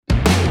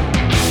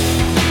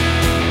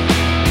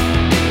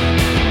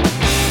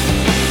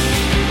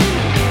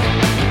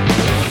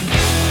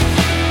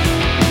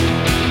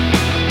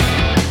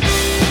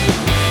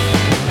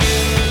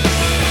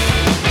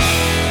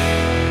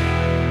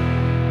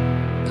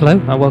Hello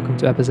and welcome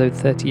to episode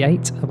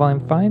 38 of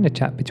I'm Fine, a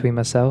chat between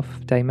myself,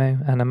 Damo,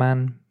 and a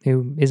man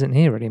who isn't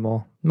here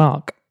anymore,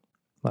 Mark.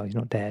 Well, he's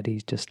not dead,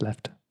 he's just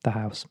left the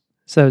house.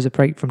 So as a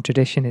break from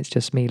tradition, it's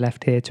just me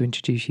left here to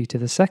introduce you to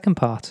the second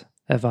part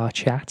of our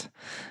chat,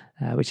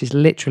 which is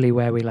literally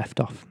where we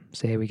left off.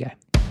 So here we go.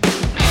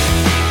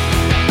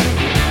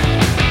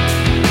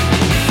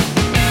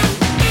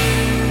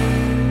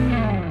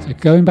 So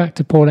going back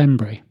to Paul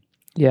Embry.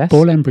 Yes.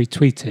 Paul Embry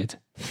tweeted,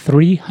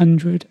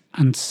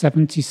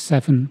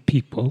 377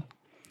 people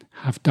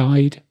have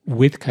died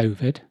with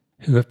COVID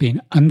who have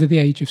been under the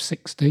age of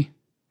 60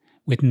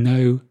 with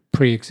no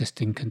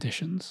pre-existing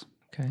conditions.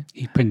 Okay.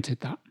 He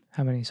printed that.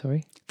 How many,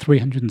 sorry?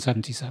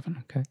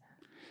 377. Okay.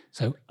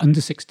 So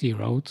under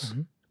 60-year-olds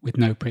with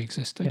no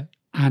pre-existing. Yeah.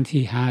 And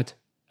he had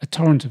a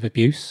torrent of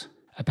abuse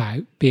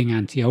about being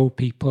anti-old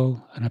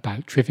people and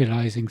about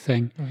trivialising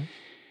things. Right.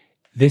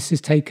 This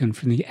is taken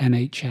from the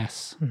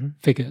NHS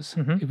figures.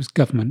 It was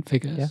government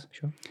figures. Yeah,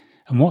 sure.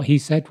 And what he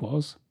said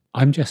was,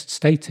 I'm just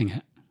stating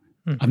it.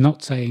 I'm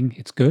not saying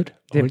it's good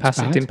or it's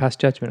bad. Didn't pass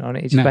judgment on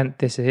it. He just went,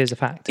 here's a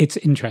fact. It's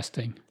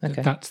interesting Okay.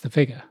 that that's the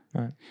figure.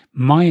 Right.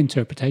 My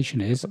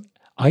interpretation is,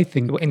 I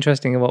think... Well,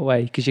 interesting in what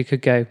way? Because you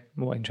could go,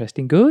 what,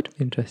 interesting good?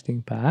 Interesting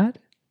bad?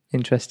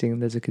 Interesting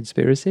there's a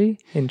conspiracy?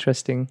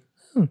 Interesting...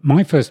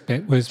 My first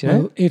bit was, Do you know?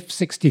 well, if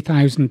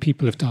 60,000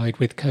 people have died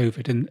with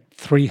COVID and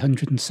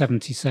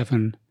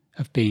 377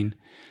 have been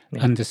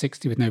under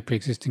 60 with no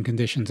pre-existing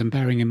conditions, and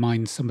bearing in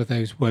mind some of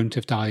those won't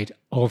have died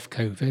of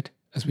COVID,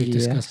 as we've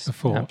discussed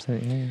before,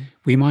 Absolutely, yeah.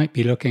 we might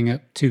be looking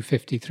at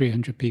 250,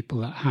 300 people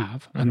that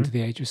have under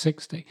the age of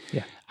 60.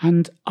 Yeah.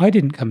 And I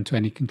didn't come to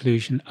any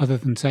conclusion other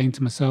than saying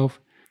to myself,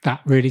 that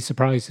really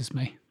surprises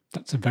me.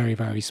 That's a very,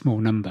 very small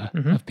number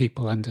of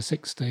people under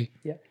 60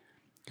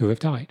 who have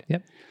died.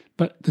 Yep.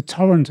 But the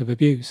torrent of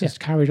abuse has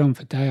carried on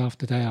for day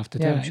after day after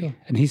day. Yeah, sure.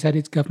 And he said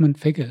it's government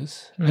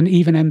figures. And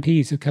even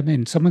MPs have come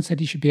in. Someone said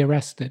he should be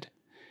arrested.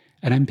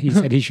 An MP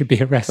said he should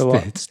be arrested. For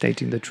what?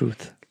 Stating the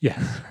truth.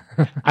 Yes.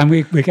 And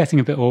we're getting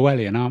a bit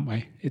Orwellian, aren't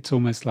we? It's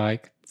almost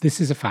like,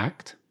 this is a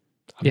fact.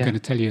 I'm going to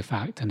tell you a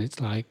fact. And it's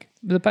like...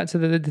 But back to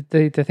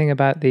the thing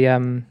about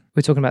the...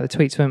 we're talking about the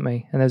tweets, weren't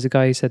we? And there's a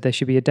guy who said there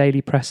should be a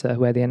daily presser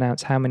where they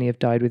announce how many have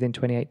died within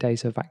 28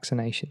 days of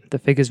vaccination. The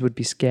figures would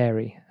be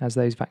scary as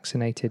those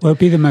vaccinated. Well, it'd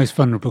be the most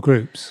vulnerable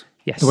groups.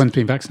 Yes. The ones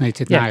being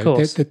vaccinated now. Of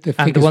course. The and the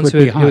figures ones would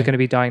who be are high. going to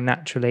be dying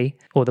naturally,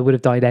 or they would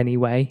have died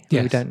anyway.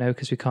 Yes. We don't know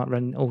because we can't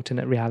run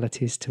alternate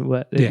realities to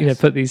work, Yes.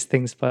 put these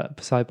things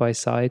side by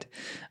side.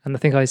 And the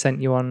thing I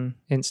sent you on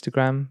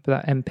Instagram for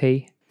that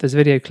MP, there's a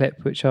video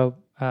clip which I'll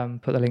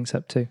put the links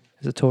up to.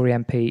 There's a Tory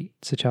MP,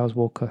 Sir Charles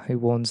Walker, who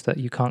warns that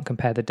you can't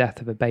compare the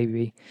death of a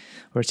baby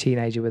or a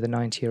teenager with a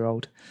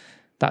 90-year-old.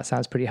 That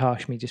sounds pretty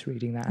harsh, me just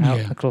reading that out.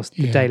 Of course,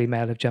 the Daily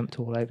Mail have jumped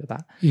all over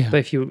that. Yeah.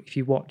 But if you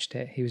watched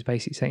it, he was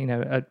basically saying,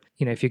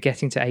 if you're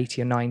getting to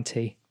 80 or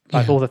 90,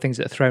 like all the things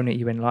that are thrown at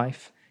you in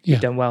life,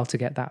 you've done well to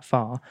get that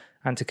far.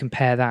 And to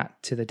compare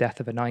that to the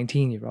death of a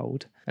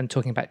 19-year-old and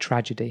talking about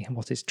tragedy and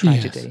what is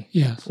tragedy.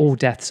 Yes. All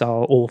deaths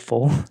are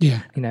awful.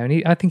 Yeah.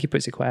 And I think he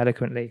puts it quite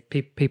eloquently.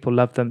 People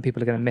love them.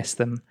 People are going to miss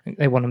them.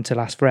 They want them to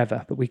last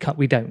forever, but we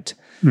don't.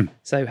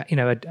 So,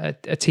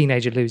 a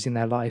teenager losing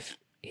their life,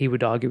 he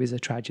would argue is a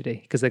tragedy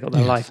because they've got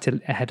their life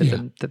ahead of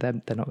them that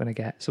they're not going to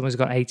get. Someone's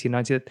got 80 or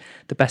 90,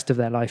 the best of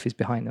their life is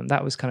behind them.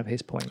 That was kind of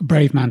his point. A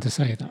brave man to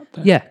say that.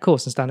 But... Yeah, of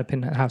course, and stand up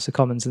in the House of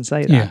Commons and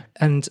say that. Yeah.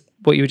 And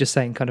what you were just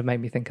saying kind of made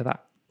me think of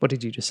that. What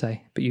did you just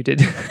say? But you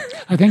did.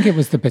 I think it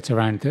was the bit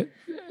around that.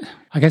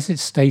 I guess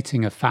it's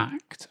stating a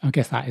fact. I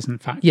guess that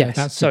isn't fact. Yes,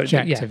 that's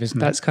subjective, isn't it?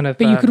 That's kind of.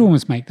 But you could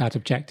almost make that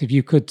objective.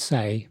 You could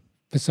say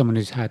for someone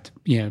who's had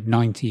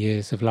 90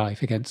 years of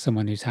life against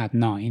someone who's had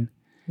 9.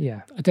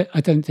 Yeah. I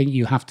don't think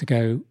you have to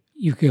go.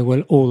 You go,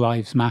 well, all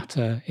lives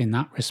matter in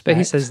that respect. But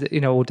he says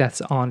that, all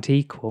deaths aren't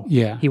equal.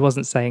 Yeah. He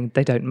wasn't saying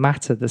they don't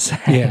matter the same.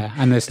 Yeah,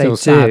 and there's still do.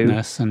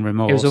 sadness and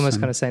remorse. It was almost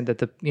kind of saying that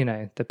the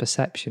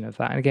perception of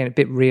that, and again, a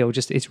bit real,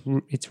 just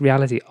it's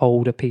reality.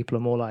 Older people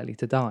are more likely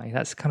to die.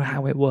 That's kind of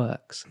how it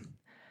works.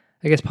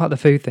 I guess part of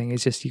the food thing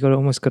is just you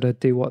almost got to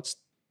do what's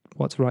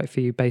right for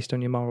you based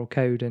on your moral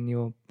code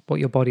and what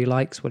your body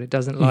likes, what it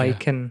doesn't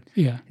like, and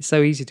it's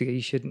so easy to get.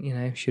 You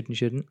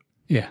shouldn't.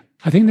 Yeah,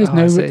 I think there's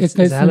no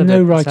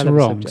right or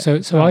wrong.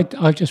 Subject. So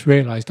I've just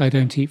realised I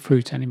don't eat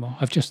fruit anymore.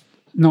 I've just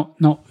not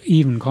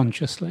even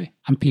consciously.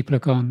 And people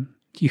have gone,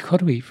 you've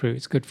got to eat fruit.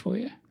 It's good for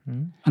you.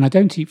 And I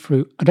don't eat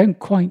fruit. I don't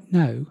quite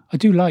know. I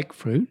do like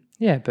fruit.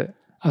 Yeah, but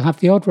I'll have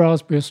the odd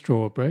raspberry or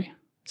strawberry.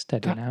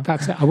 Steady now.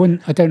 That's it.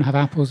 I don't have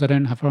apples. I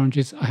don't have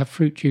oranges. I have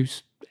fruit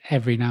juice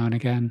every now and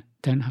again.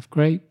 Don't have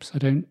grapes. I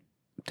don't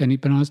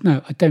eat bananas.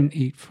 No, I don't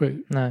eat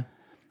fruit. No.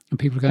 And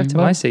people are going, Every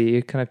time I see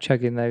you kind of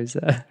chugging those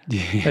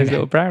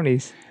little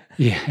brownies.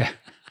 Yeah.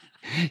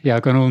 Yeah,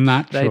 I've gone all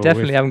natural. They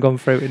definitely haven't gone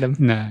fruit in them.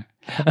 No.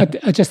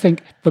 I just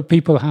think, but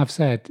people have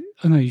said,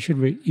 oh no, you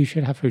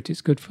should have fruit, it's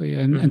good for you.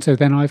 And so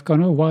then I've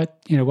gone, oh, why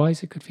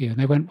is it good for you? And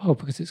they went, oh,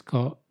 because it's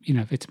got,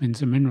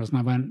 vitamins and minerals. And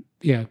I went,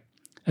 yeah,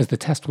 as the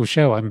test will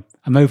show, I'm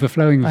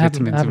overflowing with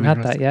vitamins. I haven't and had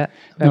minerals. that yet.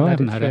 No, I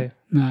haven't had it.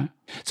 No.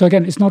 So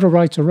again, it's not a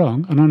right or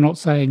wrong, and I'm not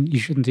saying you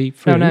shouldn't eat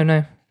fruit.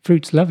 No.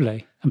 Fruit's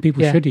lovely, and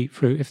people should eat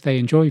fruit if they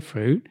enjoy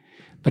fruit.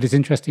 But it's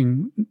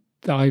interesting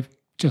that I've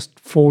just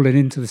fallen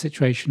into the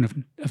situation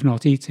of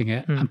not eating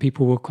it, and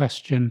people will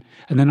question,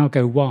 and then I'll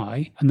go,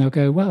 why? And they'll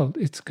go, well,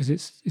 it's because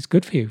it's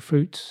good for you.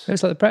 Fruits.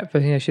 It's like the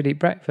breakfast. You should eat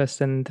breakfast,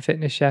 and the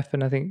fitness chef,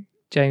 and I think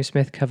James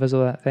Smith covers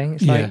all that thing.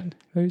 It's like,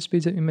 food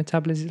speeds up your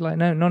metabolism. It's like,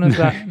 no, none of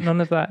that.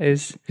 None of that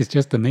is. It's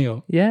just a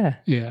meal. Yeah.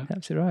 Yeah.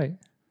 Absolutely right.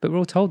 But we're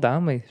all told that,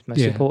 aren't we? It's the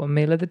most important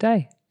meal of the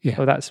day. Yeah.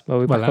 We're back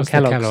on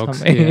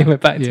Kellogg's. Aren't we? We're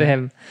back to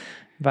him.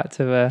 Back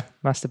to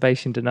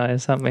masturbation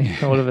deniers, aren't we?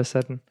 All of a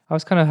sudden, I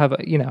was kind of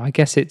I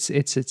guess it's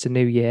a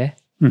new year.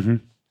 Mm-hmm.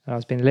 I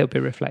was being a little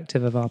bit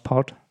reflective of our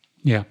pod.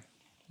 Yeah.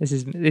 This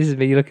is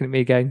me looking at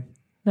me going,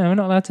 no, we're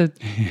not allowed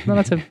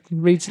to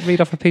read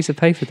off a piece of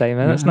paper,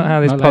 Damon. That's not how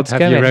this pod's have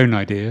going. Your own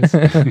ideas,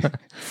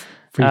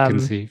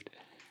 preconceived.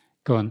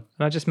 Go on.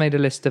 And I just made a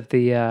list of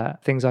the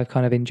things I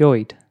kind of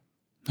enjoyed.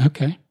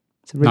 Okay.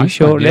 It's a really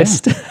short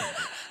list.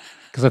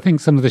 Because I think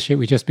some of the shit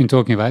we've just been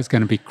talking about is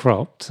going to be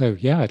cropped. So,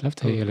 yeah, I'd love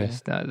to hear your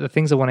list. The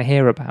things I want to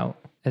hear about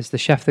is the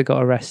chef that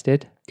got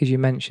arrested, because you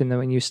mentioned that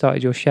when you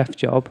started your chef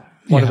job,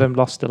 one of them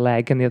lost a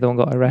leg and the other one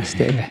got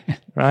arrested,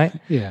 right?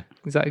 Yeah.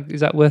 Is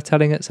that worth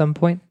telling at some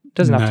point?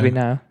 Doesn't have to be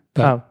now.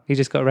 But he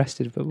just got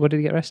arrested. But what did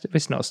he get arrested?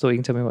 It's not a story. You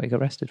can tell me what he got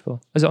arrested for.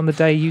 Was it on the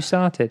day you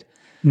started?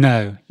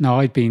 No,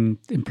 I'd been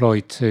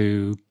employed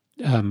to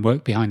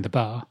work behind the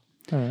bar.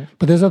 All right.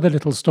 But there's other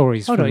little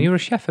stories. Hold on, you were a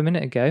chef a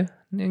minute ago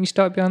and you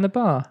started behind the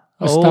bar.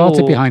 I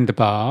started behind the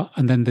bar,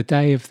 and then the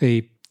day of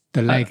the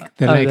leg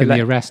and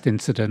the arrest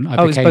incident,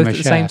 I became both a at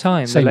chef. the same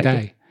time? Same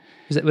day.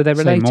 Were they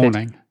related? Same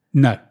morning.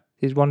 No.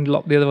 Did one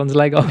lock the other one's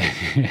leg off?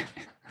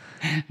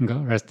 And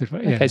got arrested for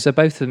it. Okay, so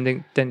both of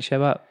them didn't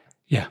show up?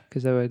 Yeah.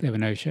 Because there were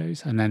no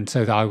shows. And then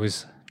so I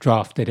was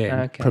drafted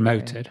in,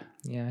 promoted. Okay.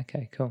 Yeah,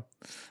 okay, cool.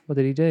 What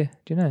did he do?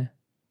 Do you know?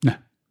 No,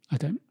 I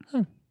don't.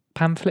 Oh.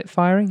 Pamphlet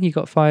firing? You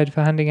got fired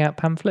for handing out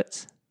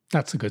pamphlets?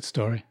 That's a good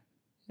story.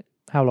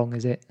 How long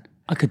is it?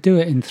 I could do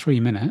it in 3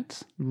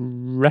 minutes.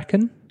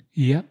 Reckon?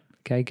 Yep.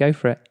 Okay, go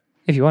for it.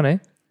 If you want to.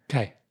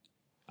 Okay.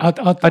 I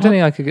don't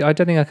think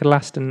I could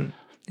last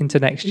into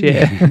next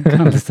year.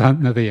 Understand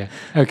another year.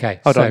 Okay.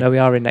 Hold on, no, we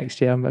are in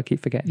next year. I keep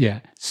forgetting.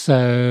 Yeah.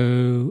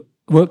 So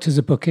worked as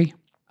a bookie.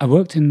 I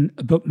worked in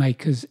a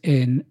bookmakers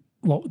in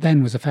what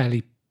then was a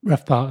fairly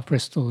rough part of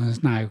Bristol and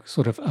is now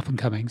sort of up and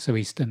coming, so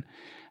Easton.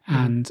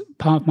 And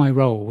part of my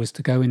role was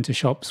to go into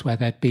shops where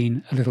there'd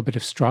been a little bit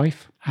of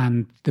strife.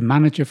 And the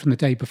manager from the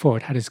day before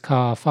had his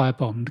car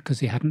firebombed because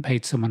he hadn't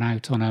paid someone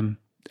out on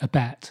a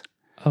bet.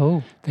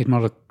 Oh. They'd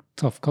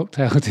Molotov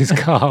cocktailed his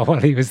car while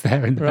he was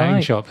there in the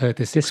betting shop, heard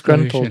this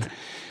disgruntled explosion.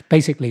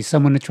 Basically,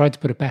 someone had tried to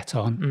put a bet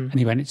on and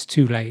he went, it's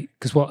too late.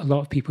 Because what a lot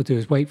of people do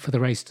is wait for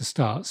the race to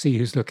start, see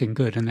who's looking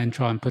good, and then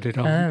try and put it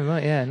on. Oh,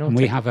 right, yeah. And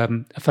we have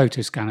a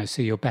photo scanner,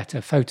 so your bet,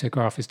 a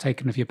photograph is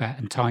taken of your bet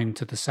and timed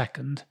to the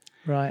second.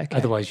 Right, okay.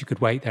 Otherwise, you could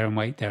wait there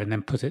and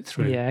then put it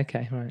through. Yeah,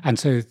 okay, right. And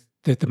so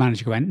the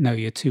manager went, no,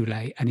 you're too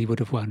late. And he would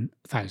have won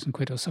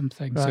 £1,000 or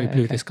something. Right, so he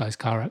blew this guy's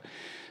car up.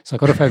 So I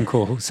got a phone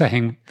call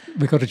saying,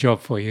 we've got a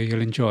job for you.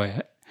 You'll enjoy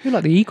it. You're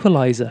like the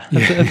equaliser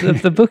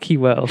of the bookie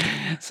world.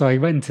 So I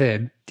went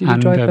in. Did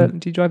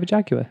you drive a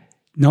Jaguar?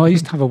 No, I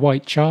used to have a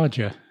white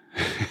Charger.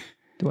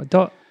 What's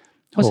a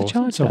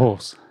Charger? It's a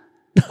horse.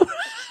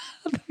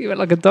 You went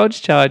like a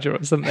Dodge Charger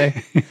or something.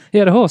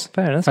 You had a horse.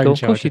 Fair enough. That's cool.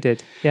 Of course you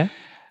did. Yeah.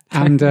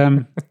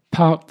 And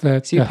parked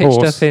the So you pitched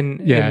horse, up in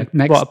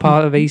what, a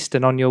part of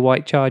Easton on your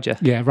white Charger?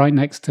 Yeah, right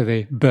next to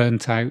the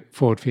burnt out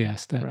Ford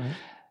Fiesta. Right.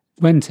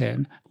 Went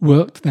in,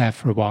 worked there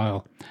for a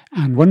while.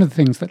 And one of the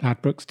things that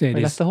Ladbrokes did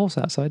You left the horse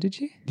outside, did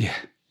you? Yeah,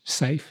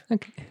 safe.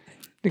 Okay.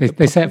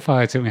 They set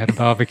fire to it and we had a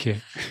barbecue.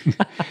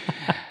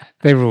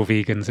 They were all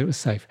vegans, it was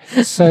safe.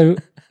 So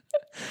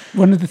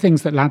one of the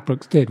things that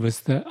Ladbrokes did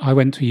was that I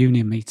went to a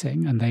union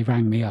meeting and they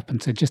rang me up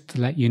and said, just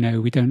to let you know,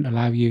 we don't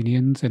allow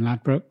unions in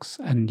Ladbrokes,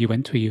 and you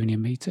went to a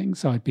union meeting.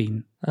 So I'd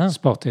been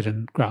spotted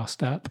and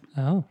grassed up.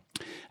 Oh.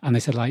 And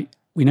they said,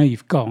 we know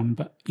you've gone,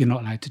 but you're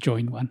not allowed to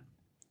join one.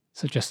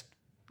 So just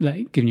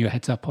giving you a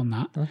heads up on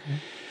that. Okay.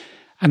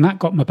 And that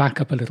got my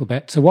back up a little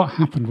bit. So what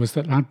happened was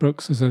that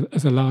Ladbrokes,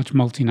 as a large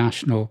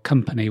multinational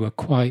company, were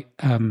quite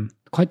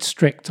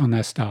strict on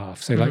their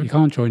staff. So you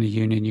can't join a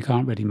union, you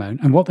can't really moan.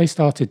 And what they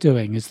started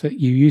doing is that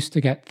you used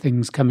to get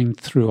things coming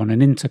through on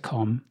an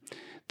intercom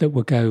that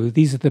would go,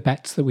 these are the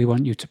bets that we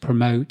want you to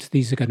promote.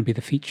 These are going to be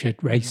the featured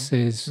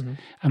races,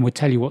 and would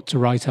tell you what to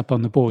write up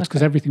on the boards,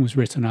 because everything was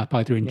written up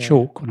either in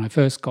chalk when I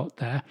first got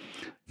there,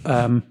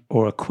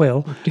 or a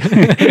quill.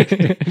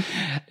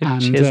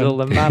 And,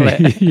 chisel and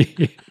mallet.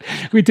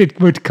 We did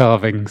wood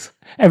carvings.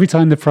 Every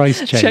time the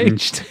price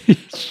changed.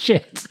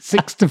 Shit,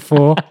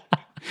 6-4.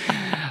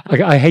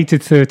 I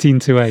hated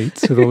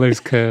 13-8 with all those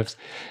curves.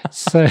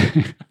 So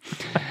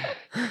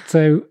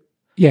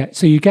Yeah,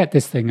 so you get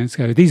this thing and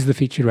go, these are the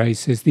featured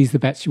races, these are the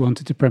bets you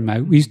wanted to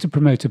promote. We used to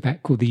promote a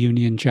bet called the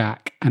Union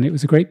Jack, and it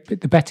was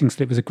the betting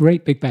slip was a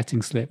great big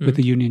betting slip with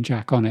the Union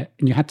Jack on it,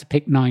 and you had to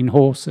pick 9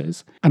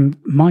 horses. And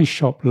my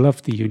shop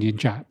loved the Union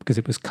Jack because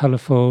it was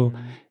colourful.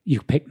 You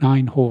picked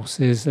 9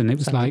 horses, and it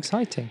was like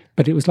exciting.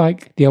 But it was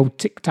like the old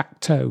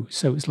tic-tac-toe.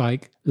 So it was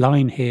like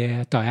line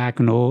here,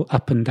 diagonal,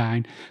 up and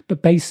down.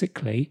 But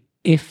basically,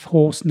 if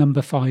horse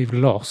number 5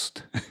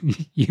 lost,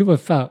 you were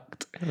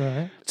fucked.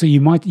 Right. So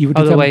you would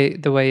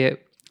the way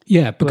it.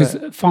 Yeah, because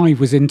 5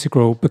 was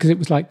integral because it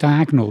was like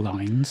diagonal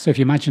lines. So if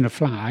you imagine a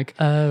flag,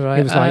 oh right,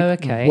 it was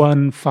like okay.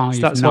 1, 5,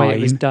 so that's 9. why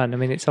it was done. I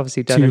mean, it's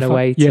obviously done in a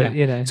way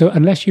to So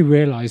unless you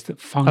realise that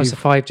 5, so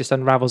 5 just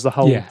unravels the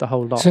whole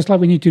lot. So it's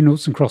like when you do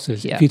noughts and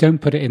crosses. Yeah. If you don't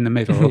put it in the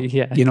middle,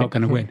 you're not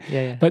going to win.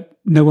 Yeah. But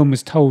no one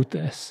was told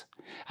this,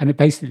 and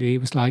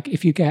it was like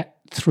if you get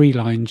 3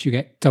 lines, you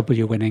get double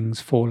your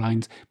winnings, 4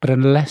 lines. But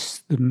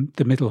unless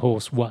the middle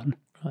horse won,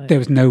 there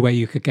was no way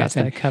you could get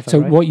in. So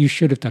what you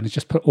should have done is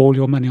just put all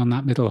your money on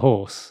that middle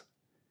horse,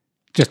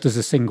 just as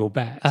a single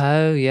bet.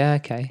 Oh yeah,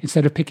 okay.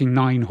 Instead of picking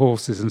 9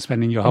 horses and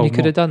spending your whole. You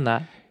could have done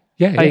that.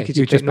 Yeah, you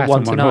could just bet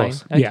on 1 to 9.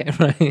 horse. Okay,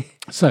 right.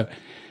 So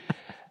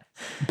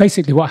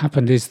basically, what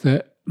happened is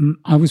that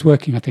I was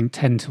working. I think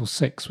 10 till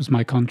 6 was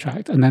my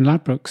contract, and then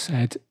Ladbrokes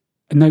said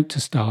a note to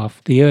staff: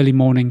 the early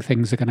morning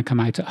things are going to come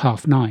out at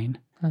 9:30.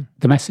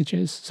 The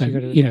messages. So,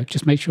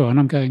 just make sure. And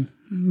I'm going,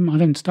 I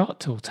don't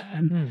start till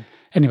 10.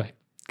 Anyway,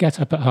 get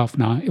up at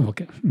 9:30. Well,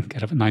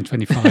 get up at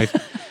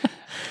 9:25.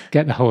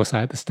 Get the horse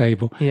out of the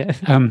stable. Yeah.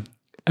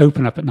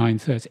 Open up at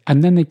 9:30.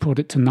 And then they brought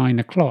it to 9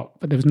 o'clock,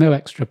 but there was no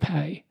extra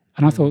pay.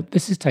 And I thought,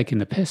 this is taking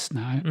the piss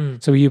now.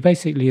 So you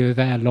basically were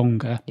there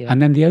longer. Yeah.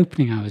 And then the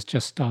opening hours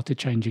just started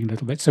changing a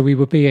little bit. So we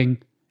were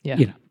being,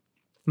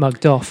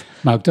 mugged off.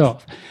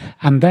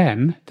 And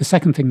then the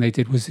second thing they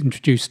did was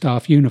introduce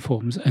staff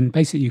uniforms, and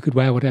basically you could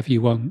wear whatever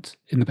you want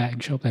in the betting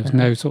shop. There was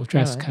no sort of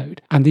dress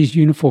code. And these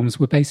uniforms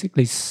were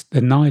basically,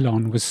 the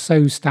nylon was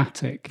so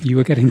static, you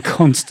were getting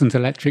constant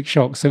electric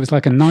shocks. So it was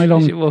like a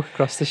nylon. You walk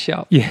across the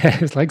shop. Yeah,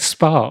 it was like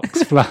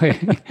sparks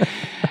flying.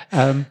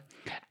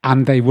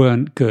 And they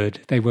weren't good.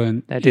 They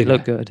didn't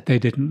look good. They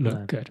didn't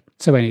look good.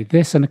 So anyway,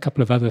 this and a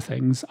couple of other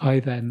things, I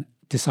then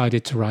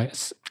decided to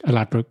write a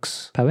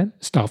Ladbrokes poem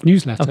staff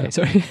newsletter. Okay,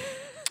 sorry.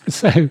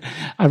 So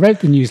I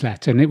wrote the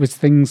newsletter, and it was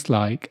things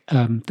like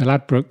the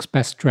Ladbrokes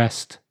Best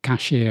Dressed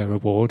Cashier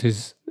Award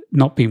has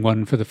not been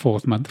won for the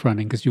 4th month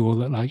running because you all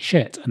look like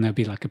shit, and there'll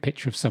be like a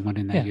picture of someone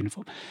in their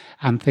uniform.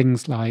 And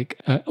things like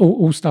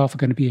all staff are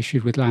going to be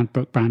issued with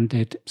Ladbrokes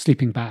branded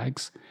sleeping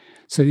bags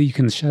so that you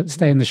can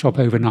stay in the shop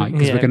overnight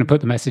because we're going to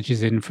put the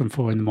messages in from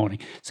 4 a.m.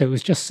 So it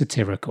was just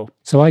satirical.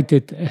 So I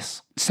did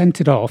this,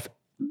 sent it off.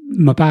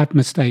 My bad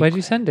mistake. Where did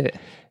you send it?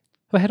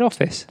 Well, head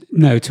office?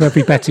 No, to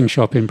every betting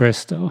shop in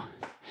Bristol.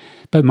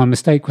 But my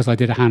mistake was I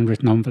did a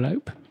handwritten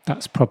envelope.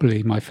 That's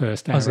probably my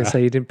first error. I was going to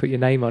say you didn't put your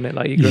name on it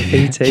like you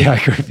graffiti. Yeah, I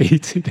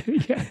graffitied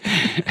it, yeah.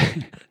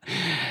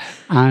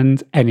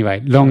 And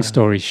anyway, long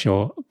story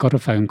short, got a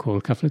phone call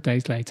a couple of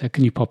days later.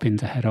 Can you pop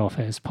into head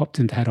office? Popped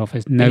into head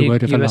office. No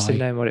word of a lie. You must have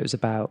known what it was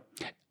about.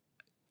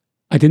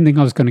 I didn't think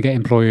I was going to get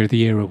Employer of the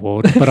Year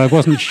award, but I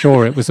wasn't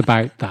sure it was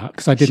about that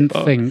because I didn't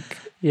think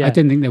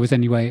there was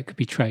any way it could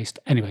be traced.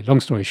 Anyway, long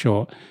story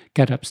short,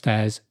 get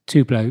upstairs,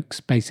 2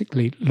 blokes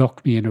basically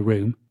lock me in a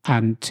room,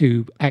 and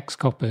 2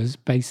 ex-coppers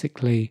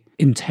basically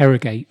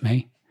interrogate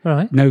me.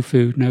 Right. No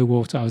food, no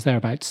water. I was there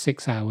about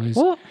 6 hours.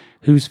 What?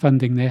 Who's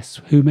funding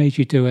this? Who made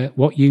you do it?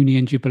 What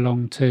union do you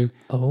belong to?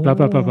 Oh, blah,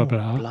 blah, blah, blah,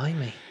 blah.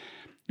 Blimey.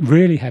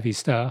 Really heavy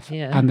stuff.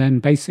 Yeah. And then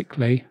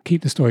basically,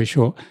 keep the story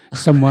short,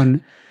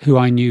 someone who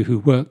I knew who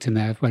worked in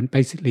there went,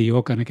 basically,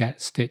 you're going to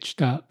get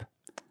stitched up.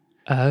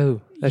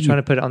 Oh, they're trying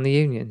to put it on the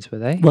unions, were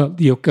they? Well,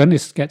 you're going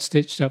to get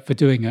stitched up for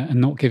doing it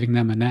and not giving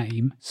them a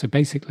name. So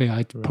basically,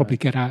 I'd probably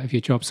get out of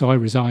your job. So I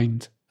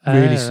resigned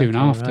really soon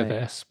after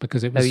this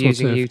because it was they were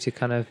using you to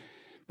kind of...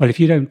 Well, if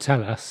you don't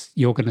tell us,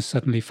 you're going to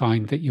suddenly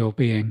find that you're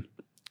being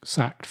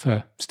sacked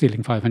for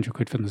stealing 500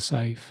 quid from the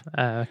safe.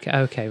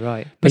 Okay,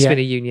 right. Must have been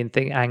a union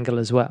thing angle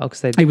as well,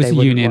 because it was a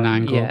union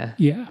angle.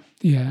 Yeah.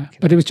 Okay.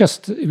 But it was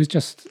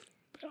just.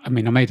 I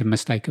mean, I made a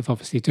mistake of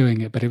obviously doing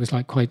it, but it was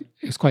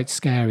quite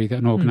scary that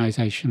an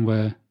organisation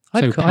were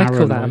so paranoid. I'd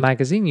call that a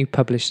magazine. You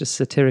published a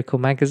satirical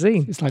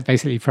magazine. It's like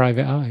basically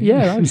Private Eye.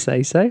 Yeah, I'd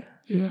say so.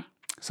 Yeah.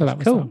 So that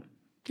was cool.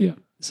 That. Yeah.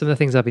 Some of the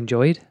things I've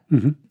enjoyed,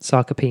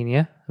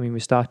 sarcopenia. I mean, we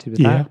started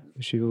with that,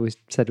 which we always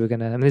said we're going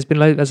to. I mean, there's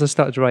been as I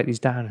started to write these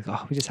down,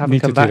 we just haven't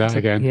come back to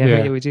again.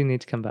 Yeah, we do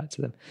need to come back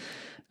to them.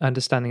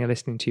 Understanding and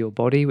listening to your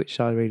body, which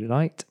I really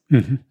liked.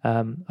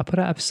 I put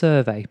out a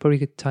survey. Probably a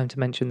good time to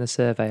mention the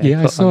survey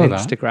I put on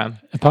Instagram.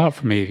 Apart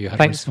from me, you had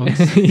a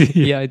response.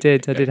 Yeah, I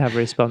did. I did have a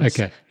response.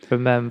 Okay.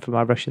 From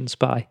our Russian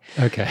spy.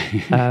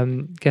 Okay.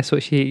 Guess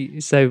what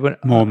she? So when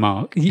more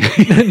Mark. No,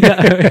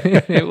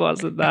 it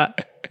wasn't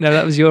that. No,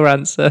 that was your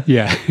answer.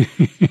 Yeah.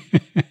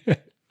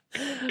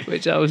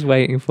 Which I was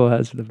waiting for.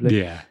 That's lovely.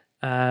 Yeah.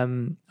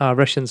 Our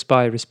Russian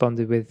spy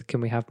responded with,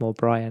 "Can we have more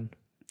Brian?"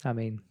 I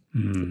mean,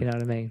 you know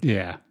what I mean?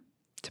 Yeah.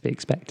 To be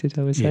expected,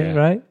 I would say,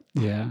 right?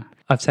 Yeah.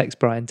 I've texted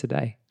Brian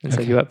today and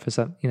said, Okay. you up for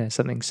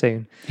something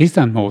soon. He's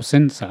done more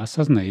since us,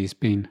 hasn't he? He's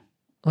been...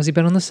 Has he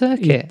been on the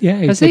circuit? He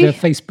Has did he? a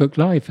Facebook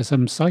Live for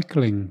some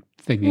cycling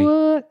thingy.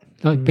 What?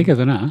 Like bigger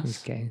than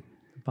us. Okay.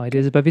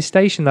 Ideas above his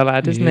station, the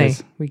lad, isn't He he?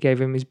 is. We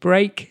gave him his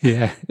break,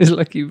 Yeah. his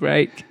lucky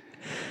break.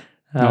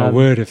 Not a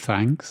word of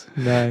thanks.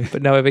 No,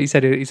 but he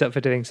said he's up for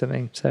doing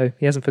something, so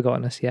he hasn't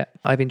forgotten us yet.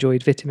 I've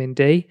enjoyed vitamin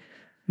D.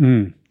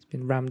 Mm. It's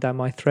been rammed down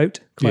my throat,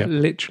 quite Yeah.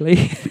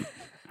 literally.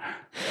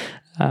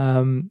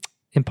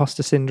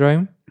 Imposter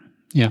syndrome.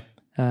 Yeah.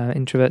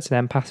 Introverts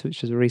and empaths,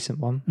 which was a recent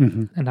one,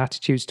 Mm-hmm. and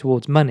attitudes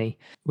towards money,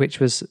 which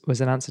was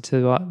an answer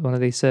to one of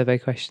these survey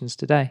questions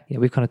today. Yeah,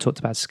 we've kind of talked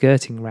about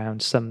skirting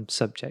around some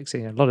subjects.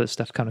 A lot of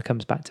stuff kind of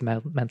comes back to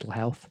mental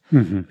health.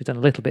 Mm-hmm. We've done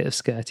a little bit of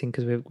skirting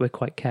because we're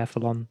quite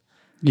careful on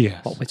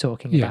Yes. what we're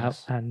talking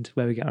Yes. about and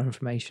where we get our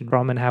information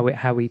from and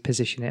how we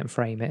position it and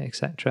frame it,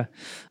 etc.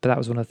 But that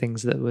was one of the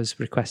things that was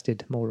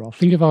requested more I often.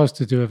 think if I was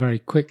to do a very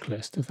quick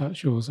list, if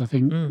that's yours, I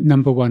think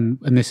number one,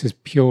 and this is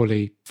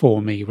purely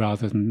for me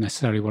rather than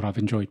necessarily what I've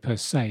enjoyed per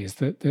se, is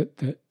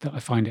that I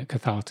find it a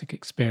cathartic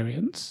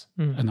experience.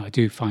 And I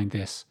do find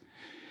this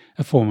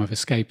a form of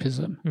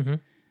escapism. Mm-hmm.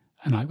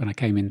 And when I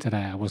came in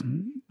today, I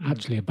wasn't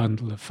actually a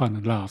bundle of fun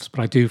and laughs,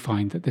 but I do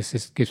find that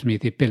gives me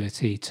the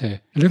ability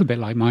to, a little bit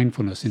like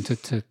mindfulness,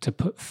 to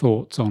put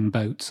thoughts on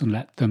boats and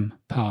let them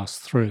pass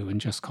through and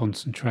just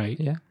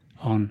concentrate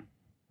on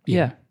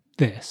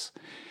this.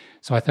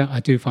 So I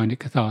do find it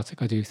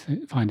cathartic. I do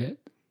find it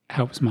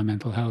helps my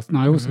mental health. And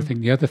I also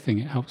think the other thing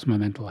it helps my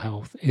mental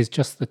health is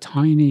just the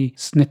tiny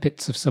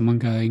snippets of someone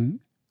going,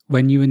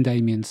 when you and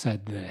Damien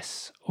said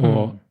this,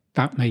 or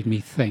that made me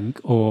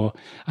think, or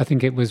I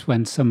think it was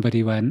when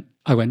somebody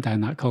I went down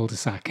that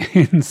cul-de-sac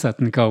in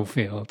Sutton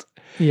Coldfield.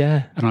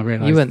 Yeah. And I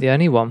realised... You weren't the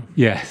only one.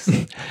 Yes.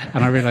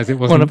 And I realised it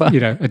wasn't,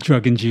 a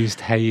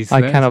drug-induced haze.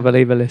 I cannot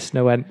believe a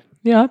listener went,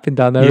 yeah, I've been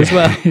down there as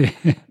well. Yeah.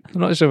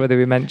 I'm not sure whether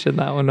we mentioned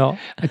that or not.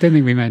 I don't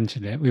think we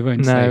mentioned it. We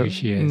won't say No, who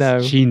she is.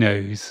 no. She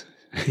knows.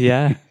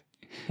 Yeah.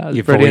 That was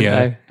You brilliant, voyeur.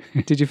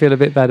 though. Did you feel a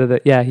bit better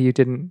that, you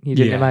didn't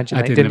Yeah, imagine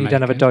I that? didn't You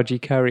don't have a imagine. dodgy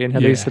curry and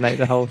hallucinate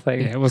the whole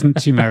thing? Yeah, it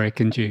wasn't turmeric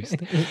induced.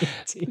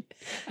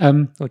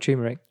 Or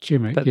turmeric.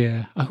 Turmeric, But-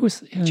 yeah. I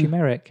was...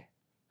 Turmeric.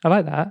 I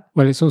like that.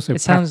 Well, it's also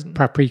It sounds-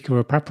 paprika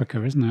or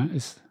paprika, isn't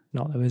it?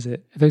 Not though, is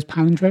it? Are those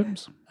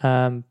palindromes?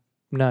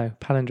 No,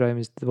 palindrome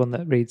is the one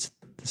that reads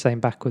the same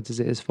backwards as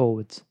it is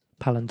forwards.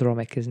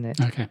 Palindromic, isn't it?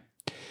 Okay.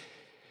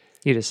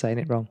 You're just saying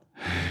it wrong.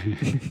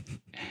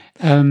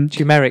 Um,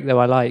 Turmeric, though,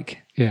 I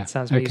like. yeah. It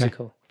sounds okay.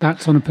 musical.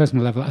 That's on a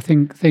personal level. I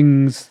think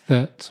things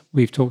that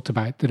we've talked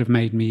about that have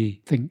made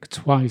me think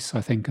twice,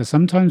 I think, are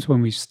sometimes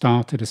when we've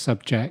started a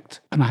subject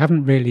and I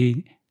haven't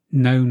really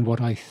known what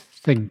I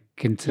think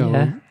until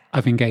Yeah.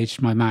 I've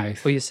engaged my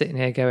mouth. Well, you're sitting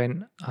here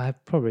going,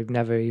 I've probably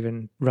never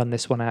even run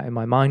this one out in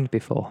my mind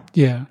before.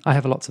 Yeah. I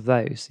have lots of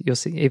those. You'll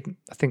see.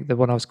 I think the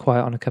one I was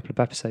quiet on a couple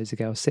of episodes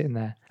ago, I was sitting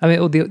there. I mean,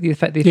 all the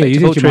effect Yeah, you of did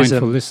your altruism.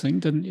 mindful listening,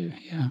 didn't you?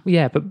 Yeah.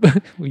 Yeah,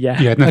 but yeah,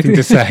 You had nothing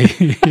to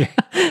say. Yeah.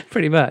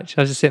 Pretty much.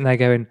 I was just sitting there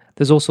going,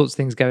 there's all sorts of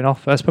things going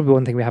off. That's probably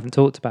one thing we haven't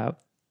talked about.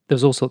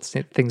 There's all sorts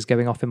of things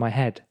going off in my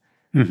head.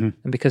 Mm-hmm.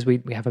 And because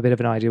we have a bit of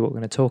an idea what we're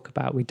going to talk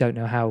about, we don't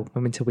know how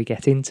until we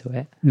get into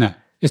it. No.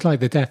 It's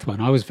like the death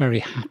one. I was very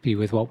happy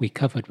with what we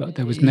covered, but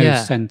there was no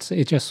Yeah. sense.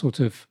 It just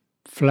sort of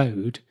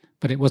flowed,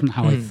 but it wasn't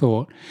how I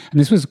thought. And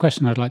this was a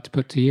question I'd like to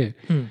put to you.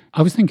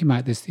 I was thinking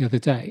about this the other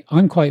day.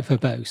 I'm quite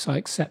verbose. I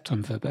accept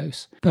I'm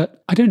verbose,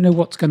 but I don't know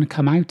what's going to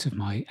come out of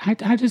my...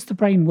 How does the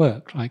brain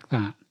work like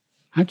that?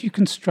 How do you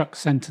construct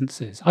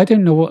sentences? I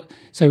don't know what...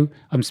 So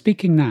I'm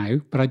speaking now,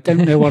 but I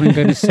don't know what I'm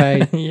going to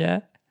say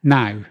Yeah.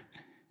 now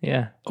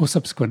Yeah. or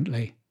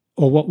subsequently,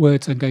 or what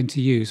words I'm going to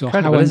use, or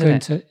Incredible, how I'm isn't going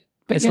it? to...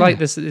 But It's yeah. like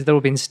this, they're all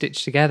being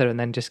stitched together and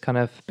then just kind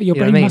of, But your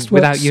you know brain what I mean? must work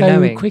Without you so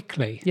knowing.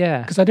 quickly.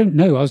 Yeah. Because I don't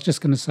know. I was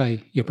just going to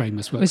say your brain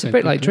must work Well, it's so a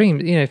bit like quickly.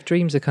 dreams. If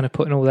dreams are kind of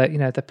putting all that,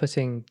 they're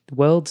putting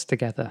worlds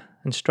together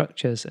and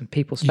structures and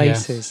people's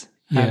Yes. faces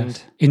Yes.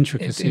 and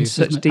Intricacies in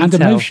such isn't it? and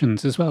detail.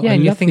 emotions as well. yeah, I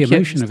and you love think the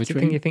emotion of a you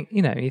dream.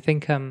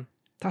 think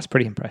that's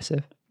pretty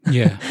impressive.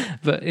 Yeah.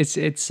 But it's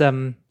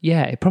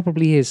it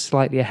probably is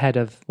slightly ahead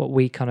of what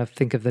we kind of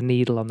think of the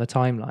needle on the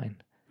timeline.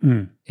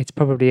 Mm. It's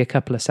probably a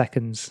couple of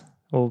seconds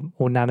or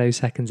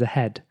nanoseconds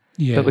ahead.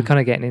 Yeah. But we're kind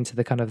of getting into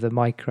the kind of the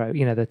micro,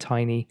 the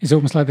tiny. It's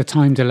almost like the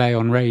time delay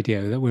on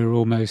radio that we're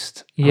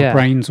almost, Yeah. our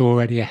brain's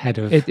already ahead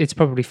of. It's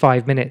probably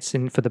 5 minutes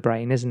for the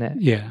brain, isn't it?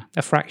 Yeah.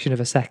 A fraction of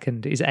a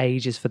second is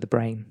ages for the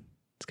brain.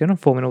 It's going on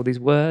forming all these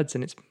words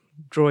and it's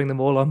drawing them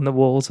all on the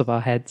walls of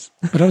our heads.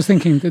 But I was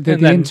thinking that the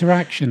And then-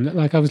 interaction,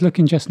 like I was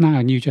looking just now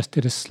and you just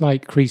did a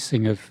slight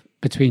creasing of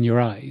between your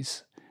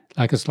eyes,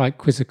 like a slight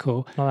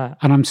quizzical. Like that.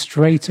 And I'm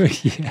straight away,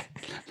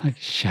 like,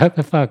 shut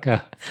the fuck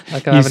up.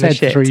 Like I'm You having a said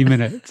shit. 3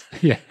 minutes.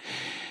 Yeah.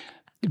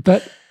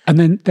 But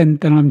And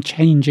then I'm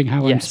changing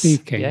how I'm Yes.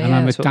 speaking, Yeah, and yeah,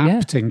 I'm that's what- yeah.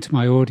 adapting to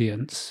my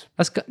audience.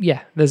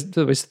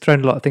 There's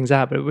thrown a lot of things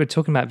out, but we're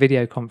talking about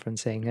video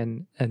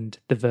conferencing and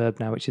the verb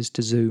now, which is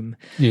to Zoom.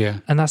 Yeah,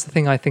 And that's the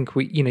thing I think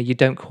you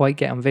don't quite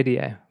get on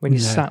video. When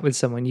you're No. sat with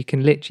someone, you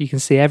can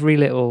see every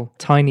little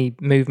tiny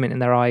movement in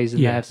their eyes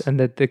and Yes.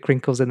 the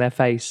crinkles in their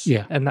face.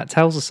 Yeah. And that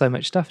tells us so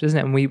much stuff, doesn't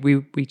it? And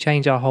we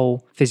change our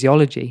whole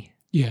physiology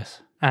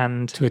yes.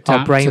 and To adapt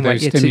our brain to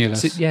those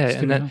stimulus.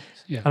 and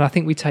Yeah. I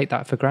think we take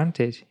that for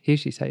granted.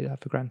 Usually take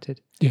that for granted.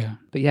 Yeah.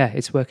 But yeah,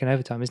 it's working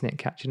overtime, isn't it?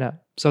 Catching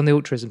up. So on the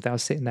altruism thing, I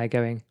was sitting there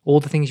going, all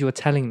the things you are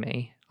telling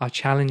me are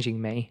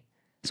challenging me.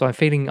 So I'm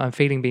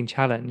feeling being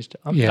challenged.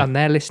 Yeah. And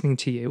they're listening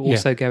to you,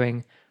 also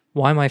going,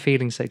 why am I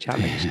feeling so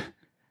challenged?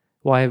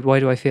 Why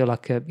do I feel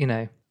like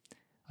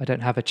I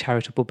don't have a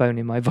charitable bone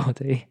in my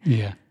body?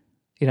 Yeah.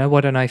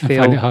 Why don't I I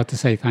feel? find it hard to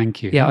say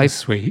thank you. Yeah, That was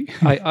sweet.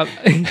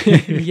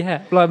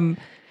 yeah. Well,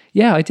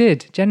 yeah, I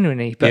did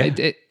genuinely, but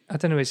Yeah. I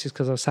don't know. It's just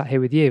because I was sat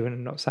here with you and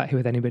I'm not sat here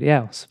with anybody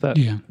else. But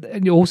Yeah.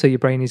 and also, your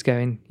brain is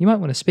going. You might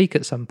want to speak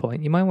at some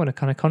point. You might want to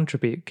kind of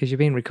contribute because you're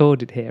being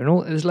recorded here,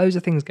 and there's loads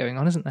of things going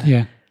on, isn't there?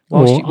 Yeah.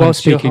 Whilst or you- I'm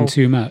whilst your speaking whole-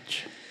 too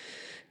much.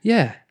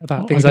 Yeah,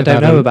 about Oh, things I get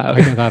don't that know a- about.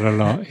 I get that a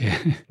lot. Yeah.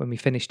 When we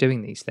finish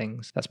doing these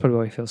things, that's probably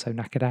why we feel so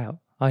knackered out.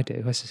 I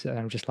do.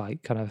 I'm just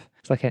like kind of.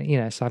 It's like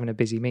it's having a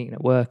busy meeting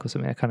at work or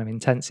something, a kind of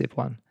intensive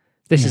one.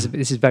 This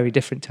is very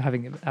different to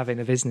having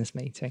a business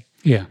meeting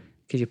Yeah.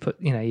 because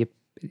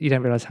you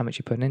don't realize how much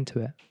you're putting into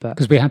it. But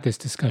Because we had this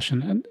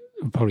discussion, and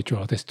we'll probably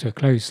draw this to a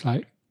close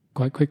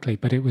quite quickly,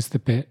 but it was the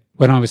bit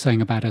when I was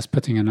saying about us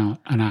putting an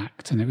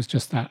act, and it was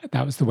just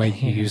that was the way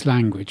you use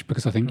language,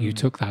 because I think you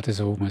took that as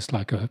almost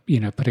like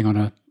putting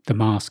on the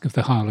mask of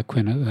the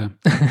Harlequin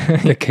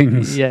at the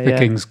king's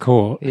king's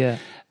court. yeah,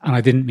 And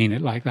I didn't mean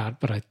it like that,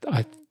 but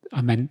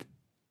I meant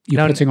you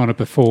No, putting on a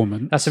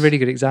performance. that's a really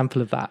good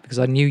example of that because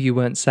I knew you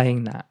weren't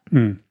saying that,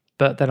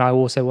 but then I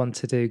also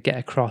wanted to get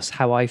across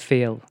how I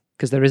feel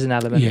because there is an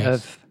element Yes.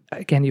 of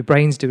again your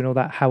brain's doing all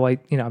that. How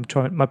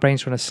my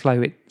brain's trying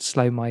to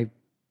slow my.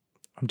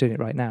 I'm doing it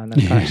right now, and then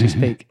I can't actually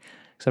speak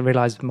because I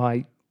realise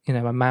my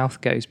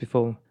mouth goes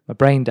before my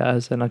brain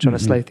does, and I'm trying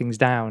to slow things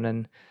down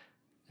and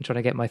trying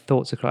to get my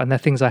thoughts across. And they're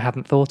things I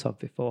hadn't thought of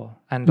before.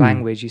 And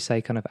language, you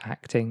say kind of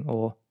acting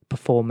or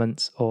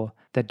performance, or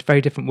they're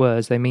very different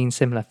words. They mean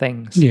similar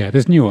things. Yeah,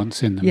 there's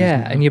nuance in them. Yeah,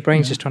 isn't there? and your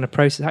brain's just trying to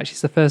process. Actually,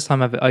 it's the first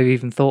time I've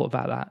even thought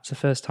about that. It's the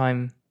first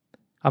time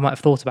I might have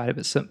thought about it,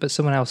 but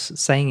someone else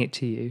saying it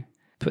to you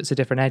puts a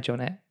different edge on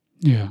it.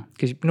 Yeah.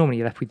 Because normally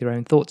you're left with your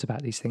own thoughts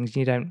about these things.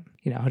 You don't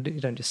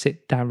just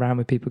sit down around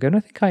with people going, I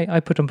think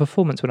I put on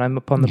performance when I'm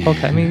up on the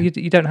podcast. I mean,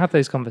 you don't have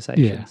those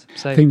conversations. Yeah.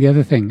 So I think the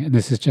other thing, and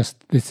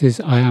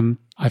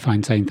I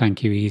find saying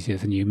thank you easier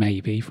than you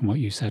maybe from what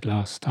you said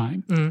last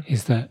time,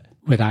 is that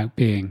without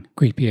being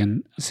creepy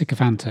and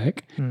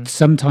sycophantic,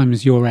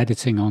 sometimes you're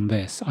editing on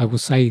this. I will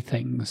say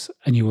things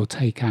and you will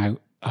take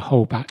out a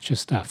whole batch of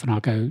stuff and I'll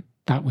go,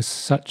 that was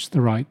such the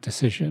right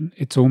decision.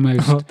 It's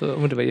almost... I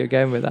wonder where you're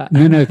going with that.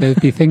 No, there'd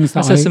be things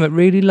that I said something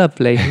really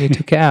lovely and you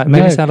took it out. It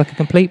made me sound like a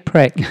complete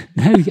prick.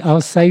 No, I'll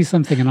say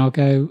something and I'll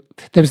go...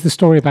 There was the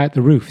story about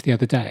the roof the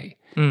other day.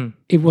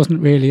 It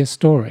wasn't really a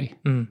story.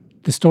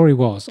 The story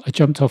was, I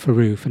jumped off a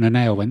roof and a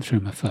nail went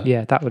through my foot.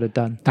 Yeah, that would have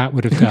done. That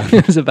would have done.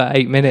 It was about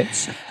 8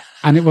 minutes.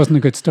 And it wasn't a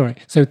good story.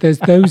 So there's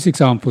those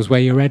examples where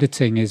your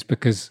editing is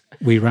because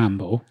we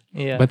ramble.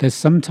 Yeah. But there's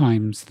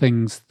sometimes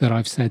things that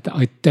I've said that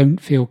I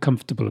don't feel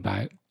comfortable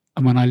about.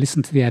 And when I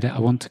listen to the edit, I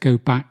want to go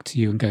back to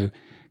you and go,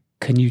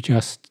 can you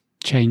just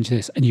change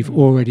this? And you've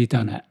already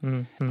done it.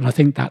 And I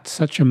think that's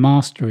such a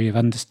mastery of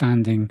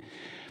understanding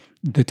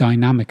the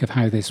dynamic of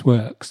how this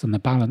works and the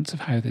balance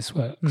of how this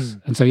works.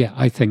 And so, yeah,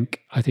 I think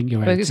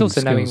your But it's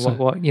also knowing skills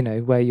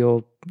are- where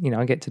your,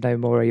 I get to know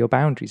more where your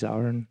boundaries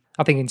are. And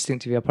I think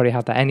instinctively I probably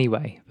have that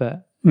anyway,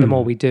 but the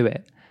more we do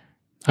it.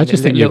 I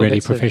just think you're little really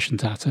bits of-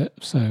 proficient at it.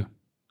 So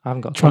I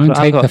haven't got try and I've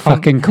take got the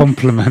fucking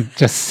compliment.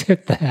 Just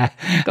sit there.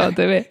 Can't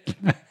do it.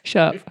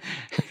 Shut up.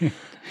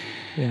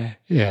 Yeah.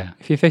 Yeah.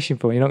 If you're fishing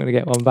for it, you're not going to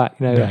get one back.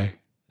 No.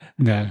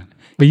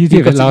 But you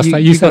did got it last to-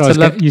 time. you You said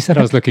got you said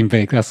I was looking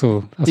big. That's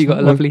all. That's You got a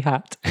all- lovely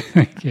hat.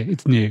 Yeah,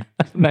 it's new.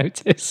 I've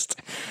noticed.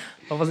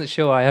 I wasn't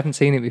sure. I haven't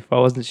seen it before.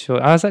 I wasn't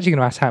sure. I was actually going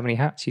to ask how many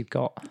hats you've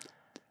got.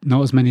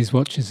 Not as many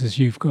watches as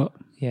you've got.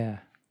 Yeah.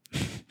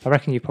 I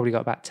reckon you've probably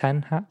got about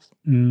 10 hats.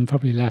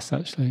 Probably less,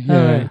 actually. Oh,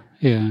 Yeah. right.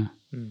 Yeah.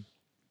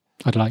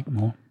 I'd like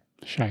more.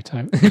 Shout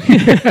out.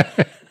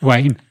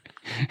 Wayne.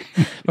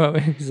 Well,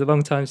 it's a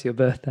long time to your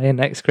birthday and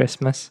next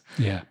Christmas.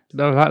 Yeah.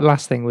 The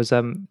last thing was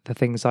the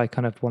things I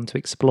kind of want to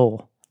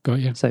explore. Got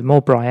you. So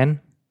more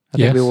Brian. I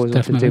think we Yes, always want to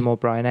definitely. do more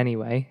Brian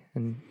anyway.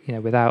 And,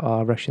 without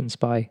our Russian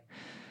spy.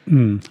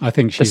 I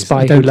think she's. spy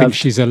I who don't think loved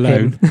she's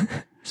alone. him.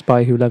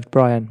 Spy Who Loved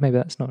Brian. Maybe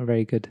that's not a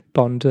very good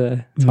Bond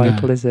title,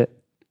 No. is it?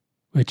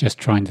 We're just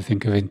trying to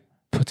think of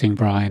putting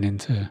Brian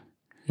into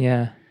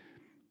Yeah.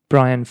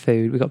 Brian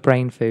food. We've got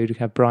brain food. We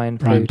can have Brian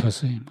Brian food.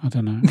 Pussy. I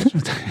don't know.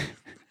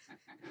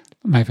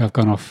 Maybe I've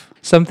gone off.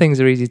 Some things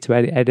are easy to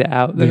edit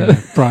out. Yeah,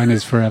 Brian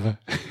is forever.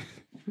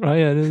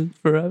 Brian is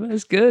forever.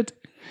 That's good.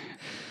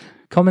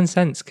 Common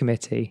Sense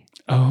Committee.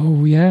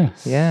 Oh,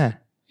 yes. Yeah.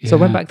 So I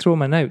went back through all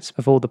my notes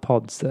of all the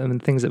pods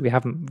and things that we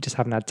haven't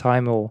had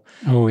time, or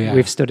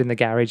we've stood in the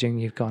garage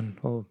and you've gone,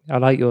 I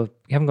like you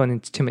haven't gone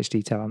into too much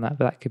detail on that,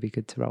 but that could be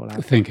good to roll out.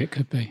 I think it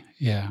could be,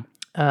 yeah.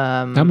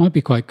 That might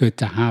be quite good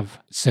to have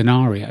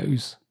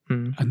scenarios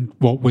and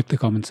what would the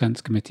Common Sense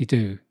Committee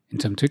do in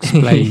terms to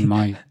explain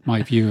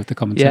my view of the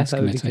Common Sense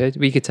Committee. Yeah, that would be good.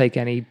 We could take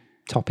any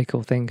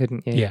topical thing,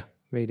 couldn't you? Yeah.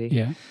 Really.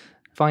 Yeah.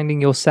 Finding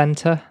your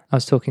centre. I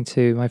was talking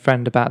to my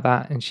friend about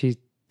that and she's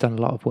done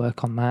a lot of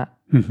work on that.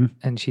 Mm-hmm.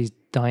 And she's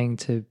dying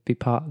to be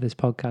part of this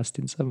podcast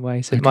in some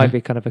way. So it might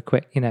be kind of a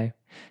quick,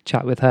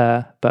 chat with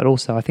her. But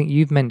also, I think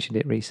you've mentioned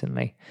it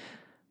recently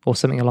or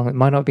something along it.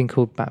 Might not have been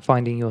called about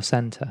finding your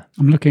centre.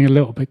 I'm looking a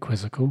little bit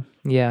quizzical.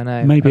 Yeah, I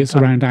know. Maybe it's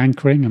around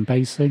anchoring and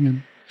basing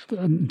and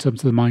in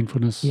terms of the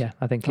mindfulness. Yeah,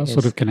 I think that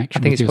sort of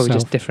connection. I think it's yourself.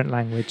 Probably just different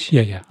language.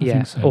 Yeah. I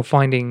think so. Or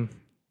finding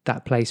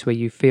that place where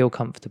you feel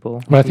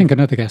comfortable. Well, I think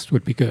another guest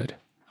would be good.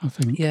 I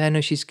think. Yeah,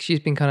 no, she's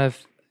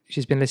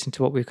been listening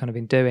to what we've kind of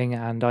been doing,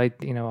 and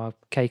our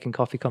cake and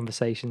coffee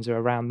conversations are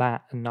around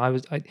that. And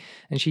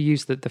and she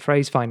used the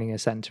phrase "finding a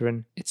centre,"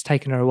 and it's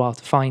taken her a while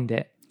to find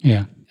it.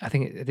 Yeah, I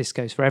think this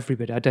goes for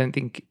everybody. I don't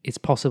think it's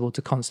possible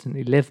to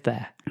constantly live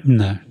there.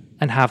 No,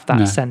 and have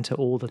that centre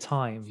all the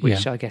time.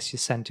 Which I guess your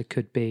centre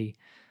could be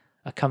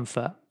a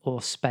comfort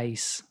or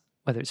space,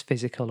 whether it's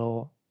physical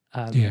or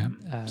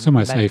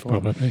somewhere safe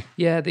probably.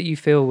 Yeah, that you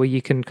feel where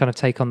you can kind of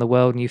take on the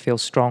world and you feel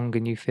strong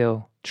and you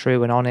feel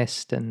true and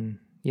honest and.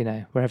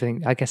 Where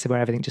everything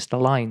just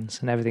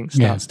aligns and everything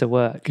starts to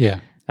work. Yeah.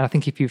 And I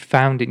think if you've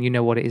found it and you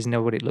know what it is,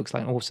 know what it looks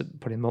like, and also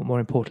probably more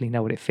importantly,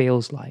 know what it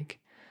feels like,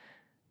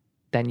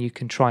 then you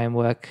can try and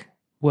work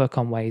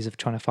on ways of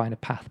trying to find a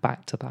path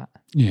back to that.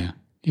 Yeah.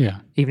 Yeah.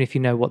 Even if you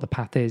know what the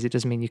path is, it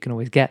doesn't mean you can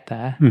always get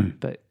there,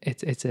 but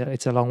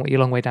you're a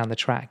long way down the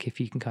track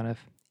if you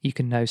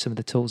can know some of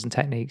the tools and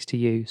techniques to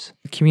use.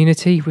 The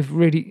community,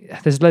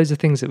 there's loads of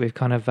things that we've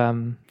kind of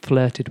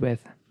flirted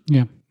with.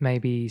 Yeah.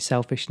 Maybe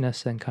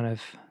selfishness and kind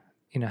of,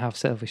 how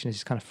selfishness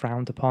is kind of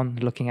frowned upon,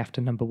 looking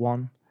after number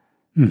one.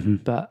 Mm-hmm.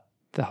 But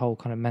the whole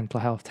kind of mental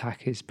health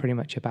tack is pretty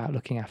much about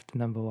looking after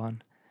number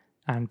one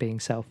and being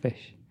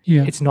selfish.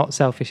 Yeah. It's not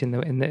selfish in the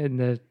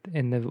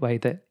way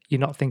that you're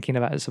not thinking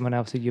about someone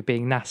else or you're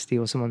being nasty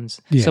or someone's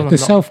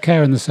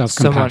self-care and the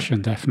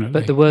self-compassion, definitely.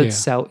 But the word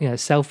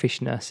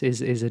selfishness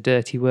is a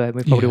dirty word.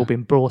 We've probably all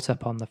been brought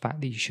up on the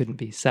fact that you shouldn't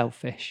be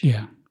selfish.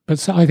 Yeah.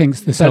 But I think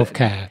it's the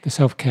self-care. The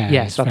self-care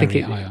yes, is I think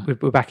very high.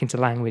 we're back into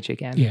language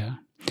again. Yeah.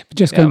 But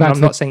just going back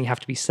I'm not saying you have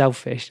to be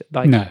selfish.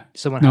 I know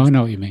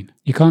what you mean.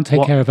 You can't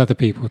take care of other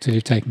people till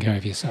you've taken care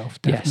of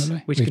yourself, definitely.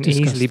 Yes, which can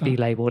easily be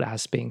labelled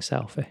as being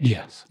selfish.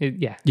 Yes.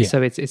 Yeah.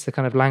 So it's the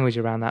kind of language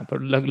around that,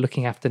 but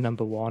looking after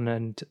number one,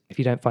 and if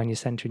you don't find your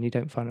centre and you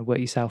don't find to work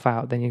yourself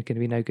out, then you're going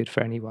to be no good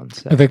for anyone.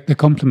 So the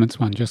compliments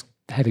one, just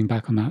heading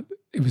back on that,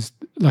 it was,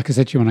 like I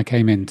said to you when I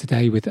came in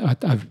today,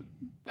 I've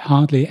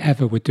hardly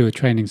ever would do a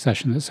training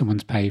session that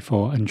someone's paid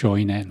for and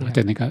join in. Yeah. I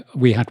don't think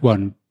we had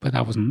one, but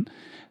that wasn't,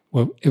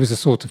 it was a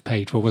sort of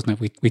paid for,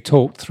 wasn't it? We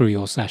talked through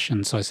your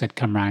session, so I said,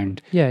 come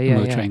round and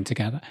we'll train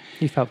together.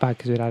 You felt bad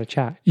because we'd had a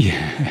chat.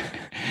 Yeah.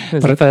 It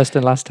was the first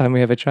and last time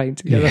we ever trained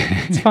together.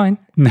 Yeah. It's fine.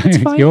 No, it's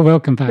fine. You're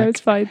welcome back. No,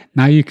 it's fine.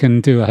 Now you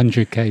can do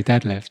 100k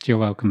deadlift. You're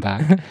welcome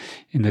back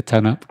in the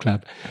Ton Up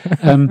Club.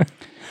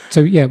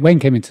 So Wayne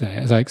came in today,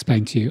 as I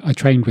explained to you. I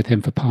trained with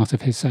him for part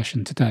of his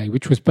session today,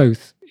 which was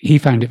both, he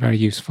found it very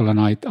useful and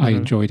I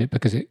enjoyed it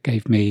because it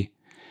gave me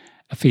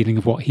a feeling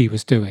of what he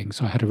was doing.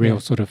 So I had a real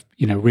sort of,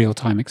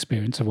 real-time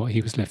experience of what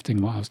he was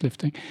lifting, what I was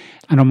lifting.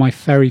 And on my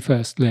very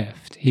first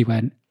lift, he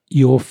went,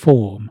 your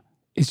form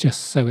is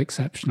just so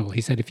exceptional.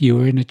 He said, if you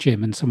were in a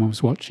gym and someone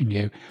was watching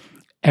you,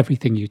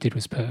 everything you did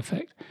was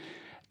perfect.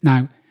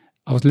 Now,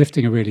 I was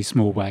lifting a really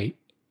small weight.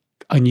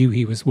 I knew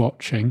he was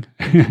watching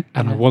and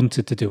I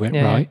wanted to do it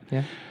right.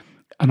 Yeah.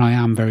 And I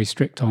am very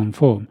strict on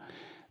form.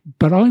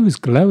 But I was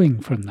glowing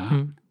from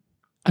that.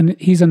 And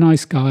he's a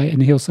nice guy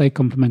and he'll say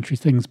complimentary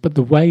things, but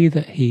the way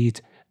that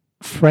he'd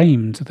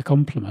framed the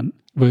compliment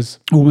was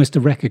almost a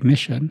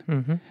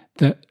recognition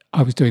that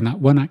I was doing that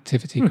one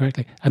activity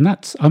correctly. And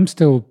I'm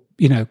still,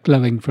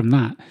 glowing from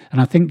that.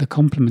 And I think the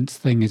compliments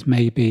thing is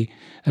maybe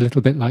a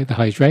little bit like the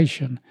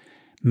hydration.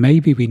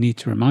 Maybe we need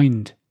to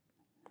remind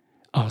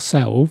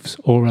ourselves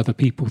or other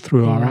people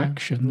through our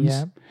actions.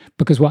 Yeah.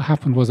 Because what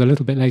happened was a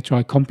little bit later,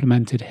 I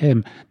complimented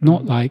him,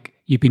 not like,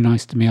 you be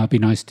nice to me, I'll be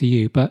nice to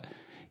you, but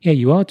yeah,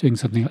 you are doing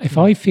something. If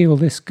I feel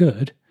this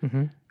good,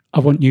 I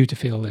want you to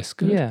feel this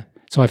good. Yeah.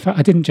 So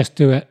I didn't just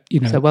do it,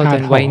 So well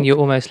done, Wayne. You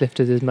almost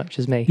lifted as much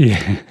as me.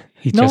 Yeah.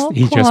 He just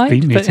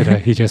beat me today.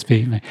 He just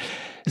beat me.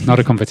 It's not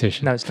a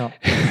competition. No, it's not.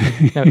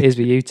 No, it is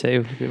with you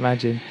two,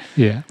 imagine.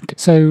 Yeah.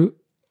 So,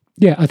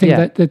 I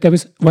think that there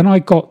was, when I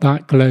got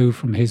that glow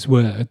from his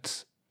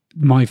words,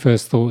 my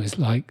first thought is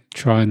like,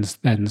 try and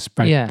then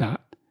spread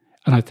that.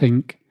 And I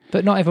think...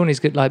 But not everyone is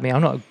good like me.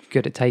 I'm not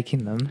good at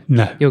taking them.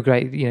 No. You're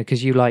great,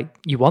 because you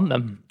want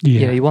them.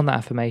 Yeah. You want that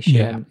affirmation.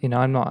 Yeah.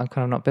 I'm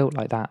kind of not built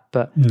like that.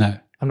 But no.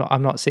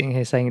 I'm not sitting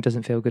here saying it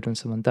doesn't feel good when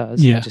someone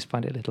does. Yeah. I just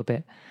find it a little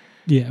bit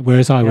Yeah,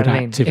 whereas I would what I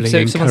mean? actively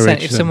If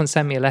encourage them. someone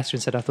sent me a letter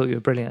and said, I thought you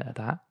were brilliant at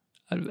that,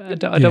 I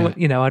don't Yeah. want,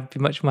 you know, I'd be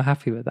much more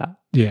happy with that.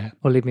 Yeah,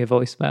 Or leave me a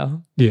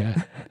voicemail.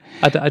 yeah,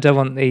 I don't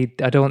want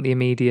the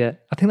immediate.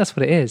 I think that's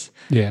what it is.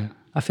 yeah,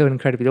 I feel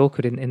incredibly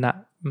awkward in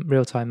that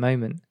real time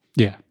moment.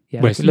 yeah. Yeah,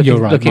 Whereas you're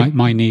right.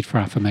 My need for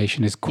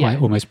affirmation is quite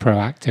almost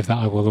proactive. That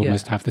I will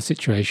almost have the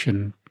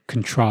situation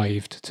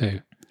contrived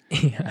to.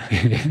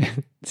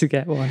 To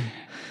get one.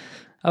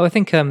 Oh, I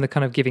think the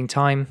kind of giving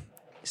time.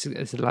 This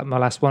is like my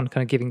last one.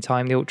 Kind of giving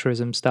time, the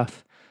altruism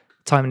stuff,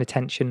 time and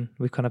attention.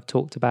 We've kind of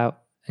talked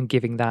about, and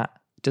giving that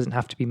doesn't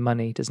have to be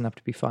money. Doesn't have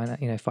to be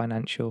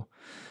financial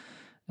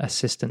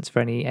assistance for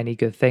any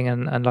good thing.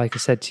 And like I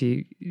said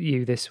to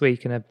you this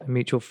week, and a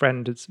mutual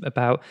friend, it's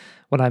about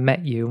when I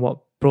met you, and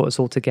what brought us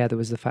all together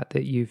was the fact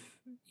that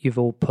you've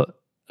all put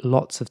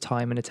lots of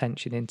time and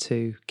attention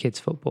into kids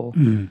football,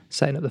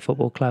 setting up the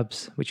football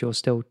clubs, which you're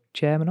still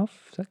chairman of.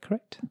 Is that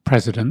correct?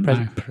 President,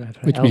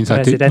 which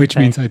Presidente.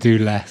 means I do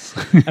less.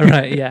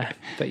 Right, yeah,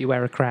 but you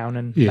wear a crown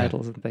and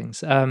medals and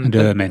things. And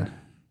ermine.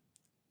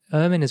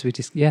 Ermine, as we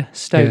just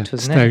Stoat,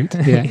 wasn't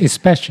it? Yeah,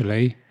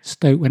 especially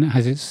Stoat when it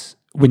has its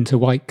winter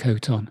white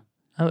coat on.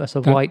 Oh, that's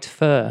white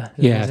fur.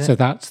 Yeah, so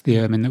that's the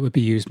ermine that would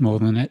be used more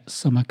than its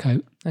summer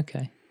coat.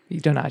 Okay. You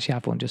don't actually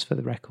have one, just for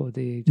the record.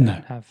 You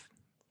don't have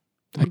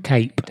a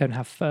cape. You don't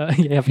have fur.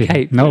 You have a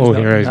cape. Not all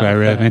heroes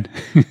wear ermine.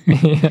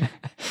 Yeah.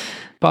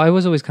 But I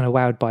was always kind of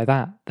wowed by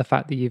that. The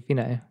fact that you've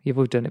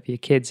all done it for your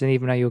kids, and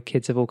even though your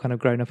kids have all kind of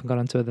grown up and gone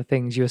on to other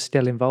things, you're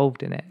still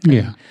involved in it.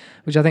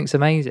 Which I think is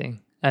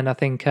amazing. And I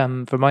think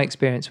from my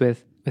experience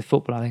with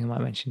football, I think I might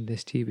have mentioned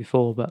this to you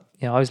before, but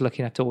I was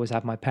lucky enough to always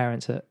have my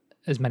parents at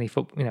as many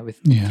football,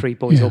 with three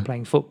boys all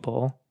playing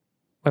football.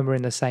 When we're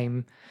in the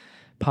same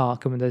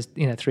park and when there's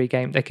 3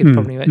 games, they could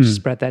probably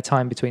spread their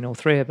time between all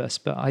 3 of us.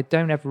 But I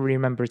don't ever really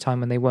remember a time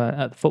when they weren't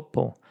at the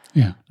football.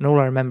 Yeah, and all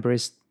I remember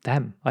is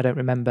them. I don't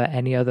remember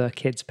any other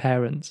kids'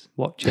 parents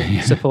watching,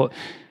 support.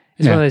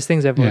 It's one of those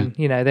things. Everyone,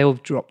 they all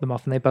drop them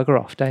off and they bugger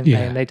off, don't they?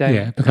 And they don't.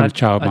 Yeah, become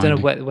child. I don't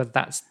know whether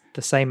that's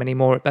the same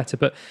anymore or better.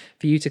 But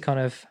for you to kind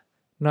of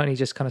not only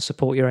just kind of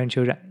support your own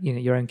children,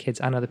 your own kids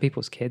and other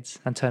people's kids,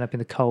 and turn up in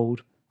the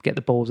cold, get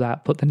the balls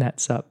out, put the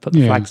nets up, put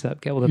the flags up,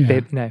 get all the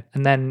bib,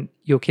 and then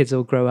your kids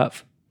all grow up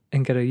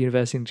and go to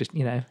university and just,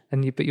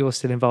 but you're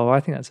still involved. I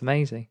think that's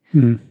amazing.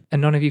 And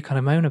none of you kind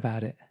of moan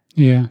about it.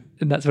 Yeah.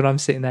 And that's what I'm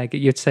sitting there.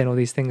 You're saying all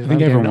these things. I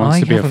think everyone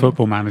wants to be a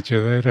football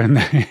manager though, don't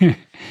they?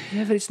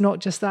 Yeah, but it's not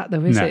just that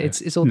though, is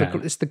it? It's all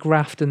it's the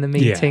graft and the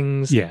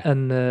meetings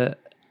and the,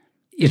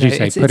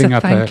 it's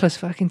a thankless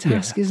fucking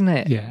task, isn't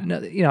it? Yeah.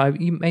 No,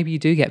 maybe you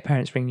do get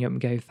parents ringing you up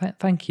and go,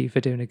 thank you for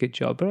doing a good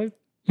job. But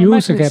you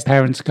also get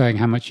parents going,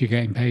 how much are you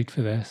getting paid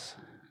for this?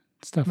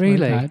 Stuff like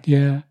that.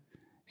 Yeah.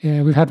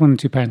 Yeah, we've had 1 or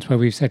 2 parents where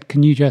we've said,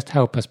 can you just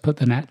help us put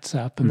the nets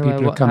up? And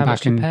people have come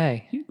back and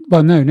pay?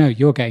 Well, no,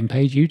 you're getting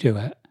paid, you do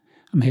it.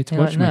 I'm here to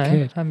watch my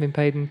kid. I haven't been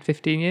paid in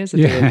 15 years of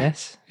doing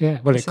this.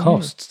 Yeah, well, it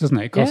costs, doesn't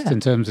it? It costs in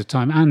terms of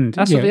time. And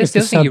that's if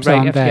the subs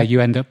aren't there,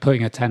 you end up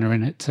putting a tenner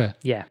in it to...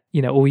 Yeah,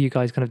 all you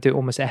guys kind of do it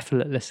almost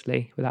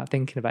effortlessly without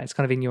thinking about it. It's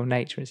kind of in your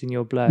nature, it's in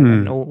your blood.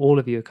 And all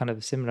of you are kind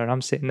of similar. And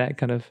I'm sitting there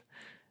kind of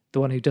the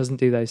one who doesn't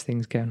do those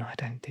things going, I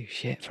don't do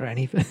shit for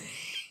anything.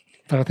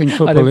 But I think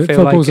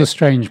football's a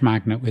strange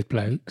magnet with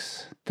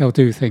blokes. They'll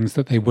do things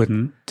that they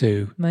wouldn't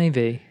do.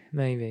 Maybe.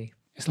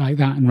 It's like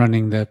that and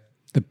running the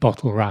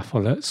bottle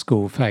raffle at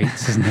school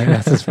fetes, isn't it?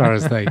 That's as far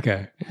as they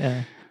go.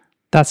 Yeah.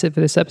 That's it for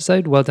this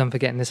episode. Well done for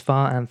getting this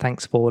far, and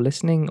thanks for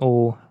listening.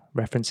 All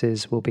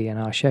references will be in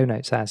our show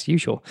notes as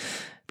usual.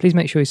 Please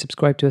make sure you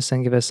subscribe to us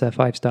and give us a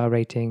 5-star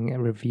rating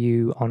and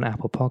review on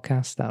Apple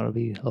Podcasts. That would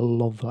be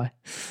lovely.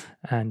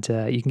 And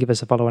you can give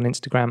us a follow on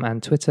Instagram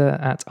and Twitter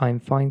at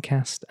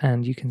I'mFinecast,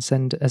 and you can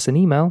send us an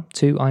email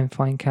to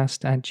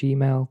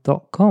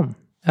imfinecast@gmail.com.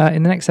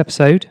 In the next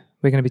episode,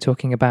 we're going to be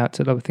talking about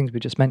a lot of things we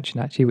just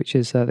mentioned, actually, which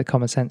is the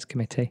Common Sense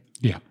Committee.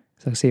 Yeah.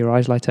 So I see your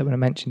eyes light up when I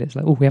mentioned it. It's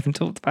like, we haven't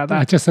talked about that.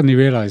 I just suddenly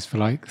realised for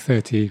like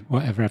 30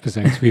 whatever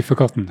episodes we've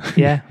forgotten.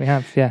 Yeah, we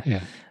have. Yeah.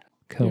 Yeah.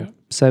 Cool. Yeah.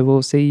 So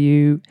we'll see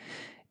you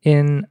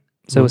in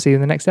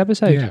the next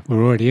episode. Yeah,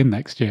 we're already in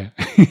next year.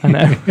 I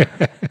know.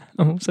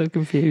 I'm so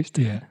confused.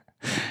 Yeah.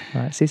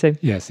 All right. See you soon.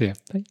 Yeah, see ya.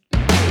 Bye.